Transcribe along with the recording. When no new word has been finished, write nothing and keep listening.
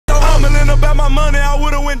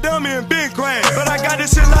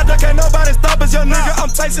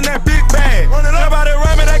chasing that big bag. Everybody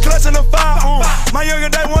run me, they clutching the fire. My younger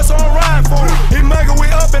day once on ride for him. He mugging we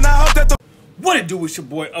up and I hope that the... What it do? It's your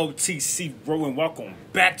boy OTC Bro, and welcome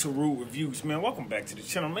back to Rude Reviews, man. Welcome back to the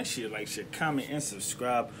channel. Make sure you like, share, comment, and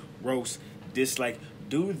subscribe. Roast, dislike,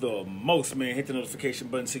 do the most, man. Hit the notification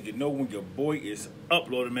button so you know when your boy is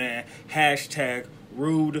uploaded, man. Hashtag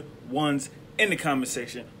Rude Ones in the comment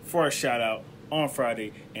section for a shout out on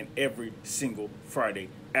Friday and every single Friday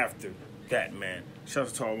after that, man. Shout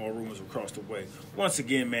out to all my rumors across the way. Once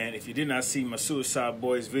again, man, if you did not see my Suicide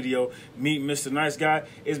Boys video, Meet Mr. Nice Guy,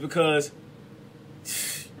 is because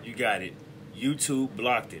you got it. YouTube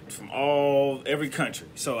blocked it from every country,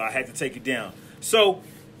 so I had to take it down. So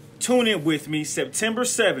tune in with me September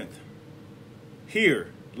 7th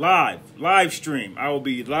here, live stream. I will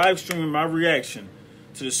be live streaming my reaction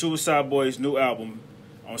to the Suicide Boys new album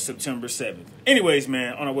on September 7th. Anyways,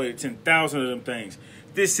 man, on our way to 10,000 of them things.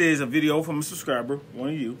 This is a video from a subscriber, one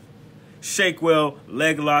of you. Shakewell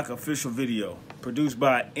Leglock official video, produced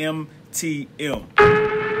by MTM.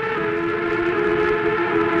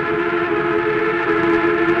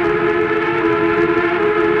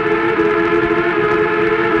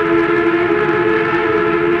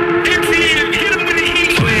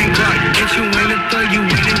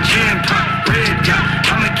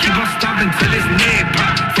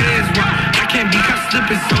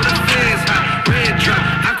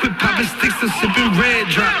 Sipping red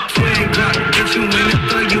drop, twin Glock, get you in the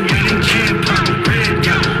thug, you in and jam pop, red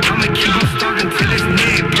dot, I'ma keep on stalking till it's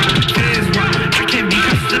neck pop, fizz rock, I can't be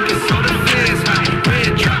caught slipping, so the fizz hot,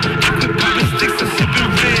 red drop, I quit popping sticks, I'm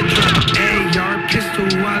sipping red drop, AR pistol,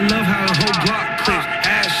 I love how the whole block clips,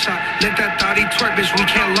 ass shot, let that thotty twerk, bitch, we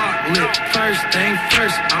can't lock lip, first thing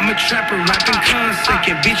first, I'm a trapper, rapping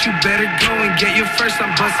second, bitch, you better go and get your first,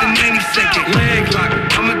 I'm busting any second, leg lock,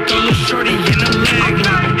 I'ma throw a shorty in a leg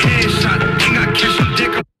lock, headshot,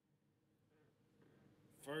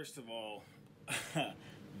 First of all,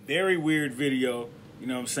 very weird video, you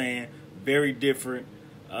know what I'm saying? Very different.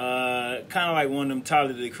 Kind of like one of them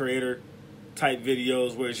Tyler the Creator type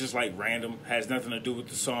videos where it's just like random, has nothing to do with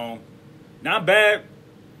the song. Not bad.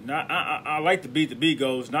 I like the beat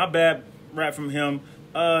goes. Not bad rap from him.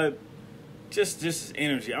 Just his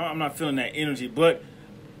energy. I'm not feeling that energy, but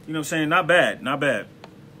you know what I'm saying? Not bad. Not bad.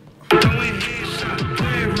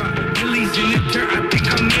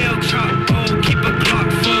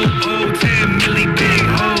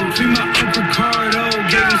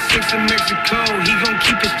 In Mexico, he gon'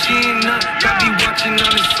 keep his chin up. I be watching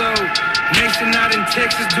on his soul. Mason out in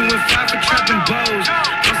Texas doing 5 for trapping bows.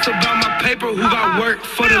 I'm still about my paper, who got work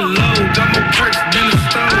for the low. Got more perks than the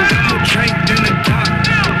stove, got more drink than the dock.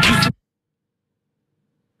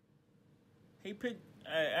 He picked.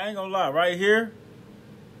 I ain't gonna lie, right here.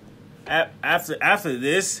 After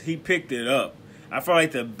this, he picked it up. I felt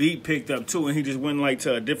like the beat picked up too, and he just went like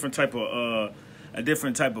to a different type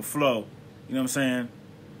of flow. You know what I'm saying?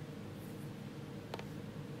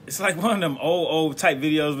 It's like one of them old type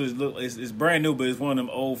videos, but it's brand new, but it's one of them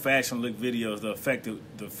old-fashioned look videos. The effect to it.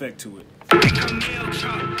 Keep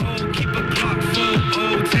a clock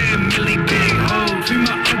full, 10 milli big hole. Free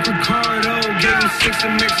my Uncle Cardo, gave him 6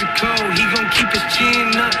 in Mexico. He gon' keep his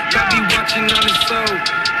chin up, I be watching on his soul.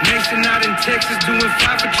 Mason out in Texas doing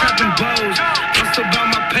 5 for trapping bows. I'm still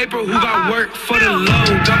about my paper, who got work for the low.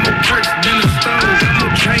 Got more perks than the stove, got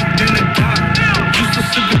more drink than the dock. Used to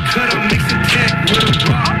sip the cut, I'm mixing tech with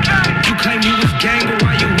a rock. You claim you was gang, but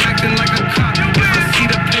why you acting like a cop? If I see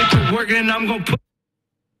the paperwork, then I'm gonna put...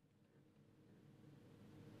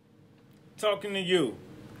 Talking to you.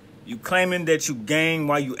 You claiming that you gang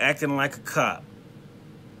while you acting like a cop.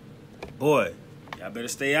 Boy, y'all better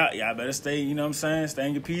stay out. Y'all better stay, you know what I'm saying? Stay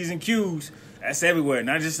in your P's and Q's. That's everywhere,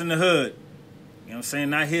 not just in the hood. You know what I'm saying?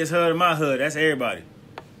 Not his hood or my hood. That's everybody.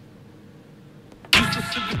 Used to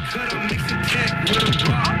sip the cut, I'm mixing tech with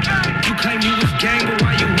a rock. You claim you was gang, but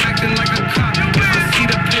why you acting like a cop? If I see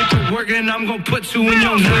the paperwork, then I'm gonna put you in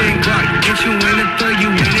your leg lock. Get you in the thug, you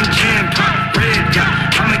in and jam pop. Red dot,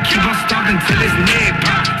 I'ma keep on stomping till it's neck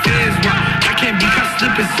pop. Fizz rock, I can't be caught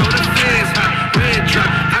slipping, so the fizz hot. Red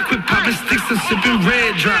drop, I quit popping sticks and sipping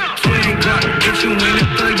red drop. Twin Glock, get you in the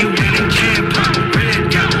thug, you in and jam pop.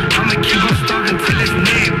 Red dot, I'ma keep on stomping till it's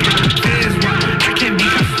neck pop. Fizz rock, I can't be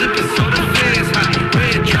caught slipping, so the fizz hot.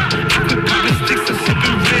 Red drop, I quit popping sticks and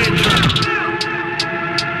sipping red drop.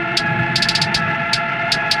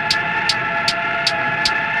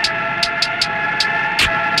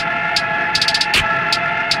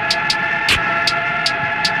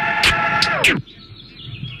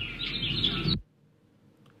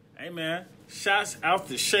 Hey, man. Shots out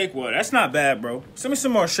to Shakewell. That's not bad, bro. Send me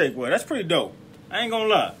some more Shakewell. That's pretty dope. I ain't gonna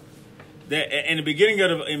lie. that in the beginning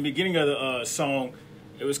of the song,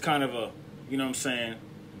 it was kind of a, you know what I'm saying,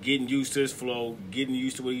 getting used to his flow, getting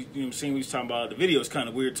used to what he, you know what I'm saying, what he's talking about. The video is kind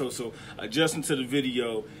of weird, so adjusting to the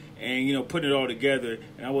video and, you know, putting it all together,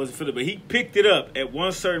 and I wasn't feeling it. But he picked it up at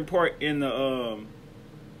one certain part in the,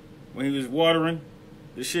 when he was watering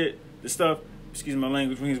the stuff, excuse my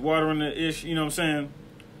language, when he's watering the ish, you know what I'm saying?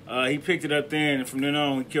 He picked it up then, and from then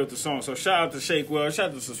on, he killed the song. So shout out to Shakewell. Shout out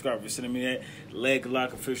to the subscriber for sending me that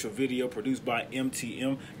Leglock official video produced by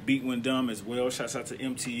MTM. Beat when dumb as well. Shouts out to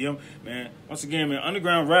MTM, man. Once again, man,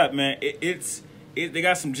 underground rap, man, they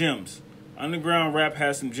got some gems. Underground rap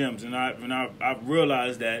has some gems, and I've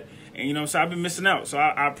realized that, and you know what I'm saying, I've been missing out. So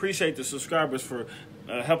I appreciate the subscribers for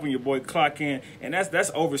helping your boy clock in, and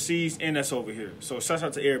that's overseas and that's over here. So shout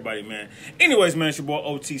out to everybody, man. Anyways, man, it's your boy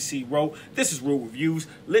OTC Ro. This is Real Reviews.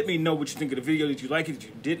 Let me know what you think of the video. Did you like it? Did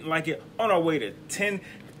you didn't like it? On our way to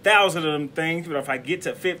 10,000 of them things, but if I get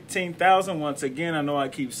to 15,000, once again, I know I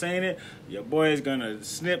keep saying it, your boy is gonna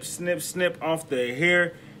snip off the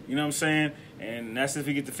hair. You know what I'm saying? And that's if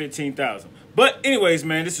we get to 15,000. But anyways,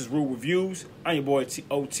 man, this is Real Reviews. I'm your boy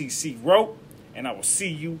OTC Ro, and I will see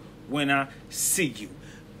you when I see you.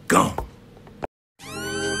 Gone.